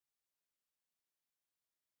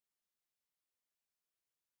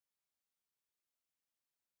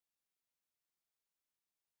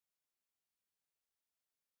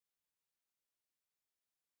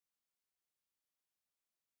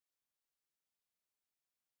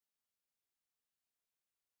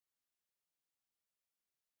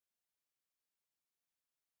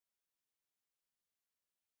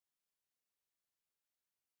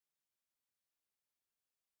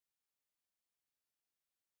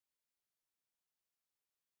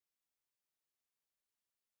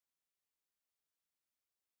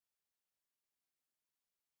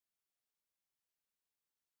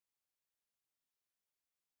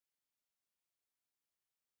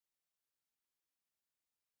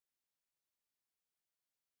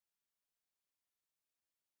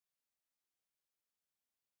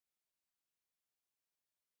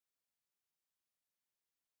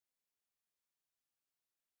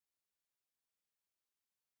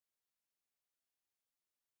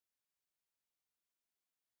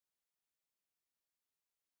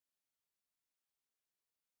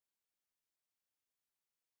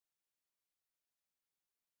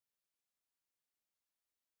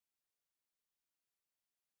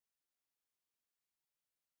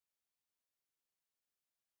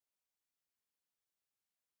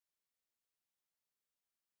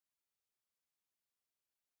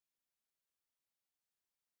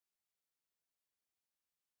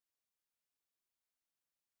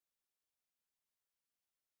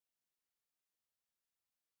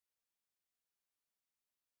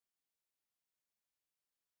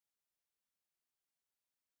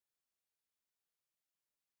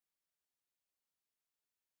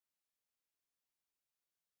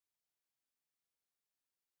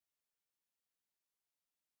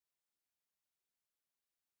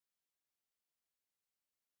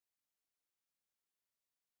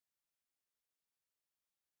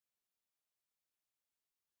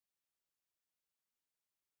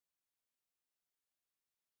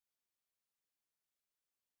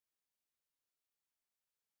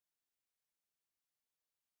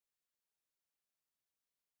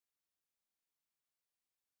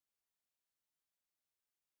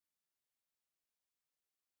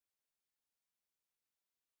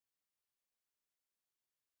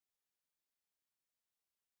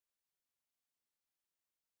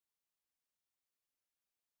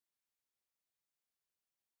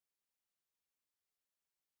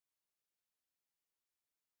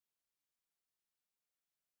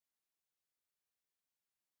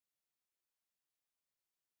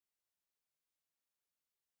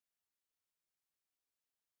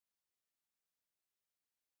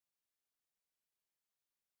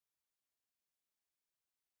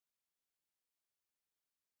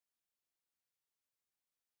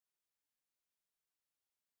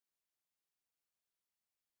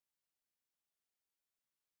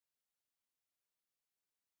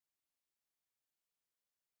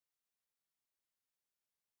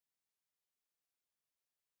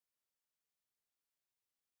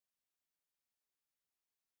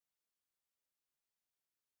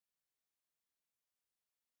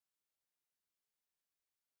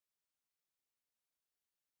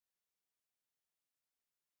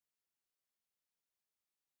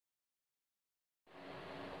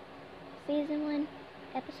Season 1,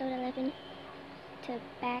 Episode 11, to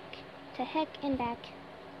Heck and Back.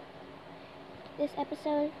 This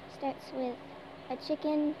episode starts with a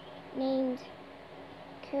chicken named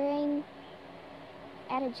Curran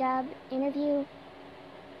at a job interview.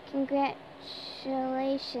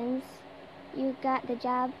 Congratulations, you got the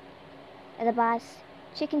job. The boss.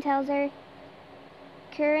 Chicken tells her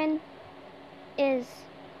Curran is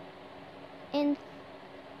enthused.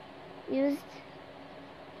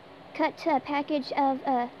 Cut to a package of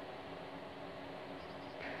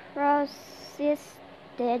processed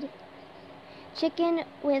chicken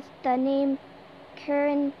with the name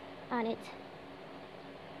Curran on it.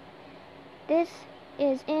 This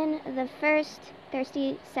is in the first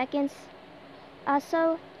 30 seconds.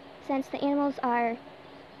 Also, since the animals are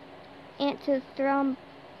anthropomorphized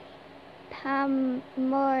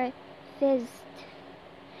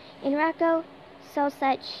in Rocko, so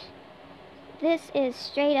such. This is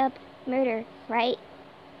straight up murder, right?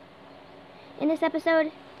 In this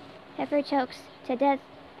episode, Heifer chokes to death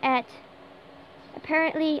at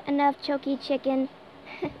apparently enough choky chicken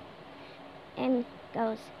and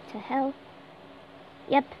goes to hell.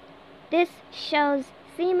 Yep, this show's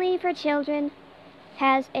seemingly for children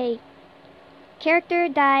has a character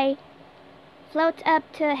die, float up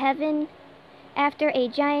to heaven after a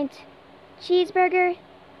giant cheeseburger,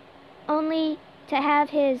 only to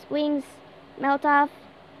have his wings melt off,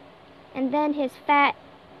 and then his fat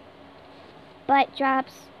butt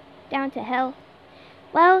drops down to hell.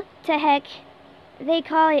 Well, to heck, they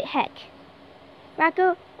call it heck.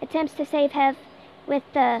 Rocko attempts to save Hev with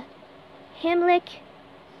the Himlick,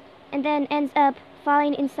 and then ends up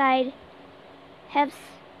falling inside Hev's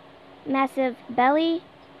massive belly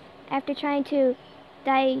after trying to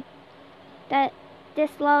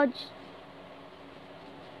dislodge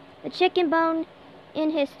the chicken bone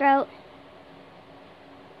in his throat.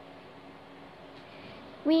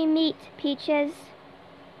 We meet Peaches,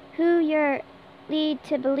 who you're led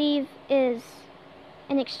to believe is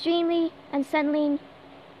an extremely unsettling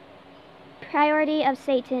priority of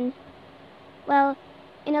Satan. Well,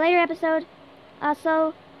 in a later episode,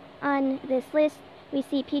 also on this list, we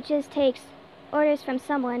see Peaches takes orders from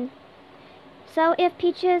someone. So if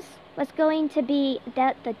Peaches was going to be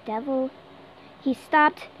the devil, he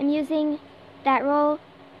stopped amusing that role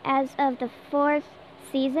as of the 4th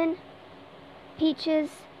season.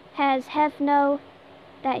 Peaches has Hev know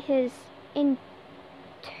that his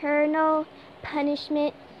internal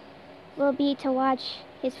punishment will be to watch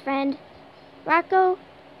his friend Rocko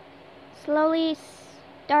slowly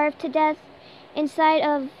starve to death inside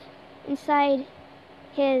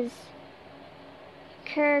his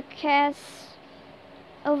carcass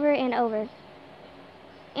over and over.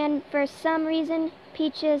 And for some reason,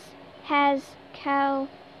 Peaches has cow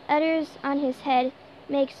udders on his head.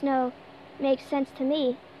 Makes sense to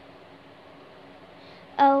me.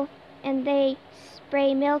 Oh, and they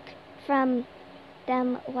spray milk from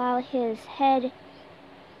them while his head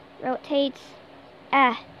rotates.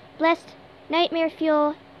 Ah, blessed nightmare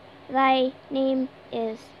fuel, thy name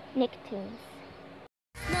is Nicktoons.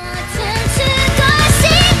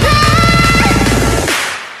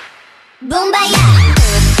 Boom,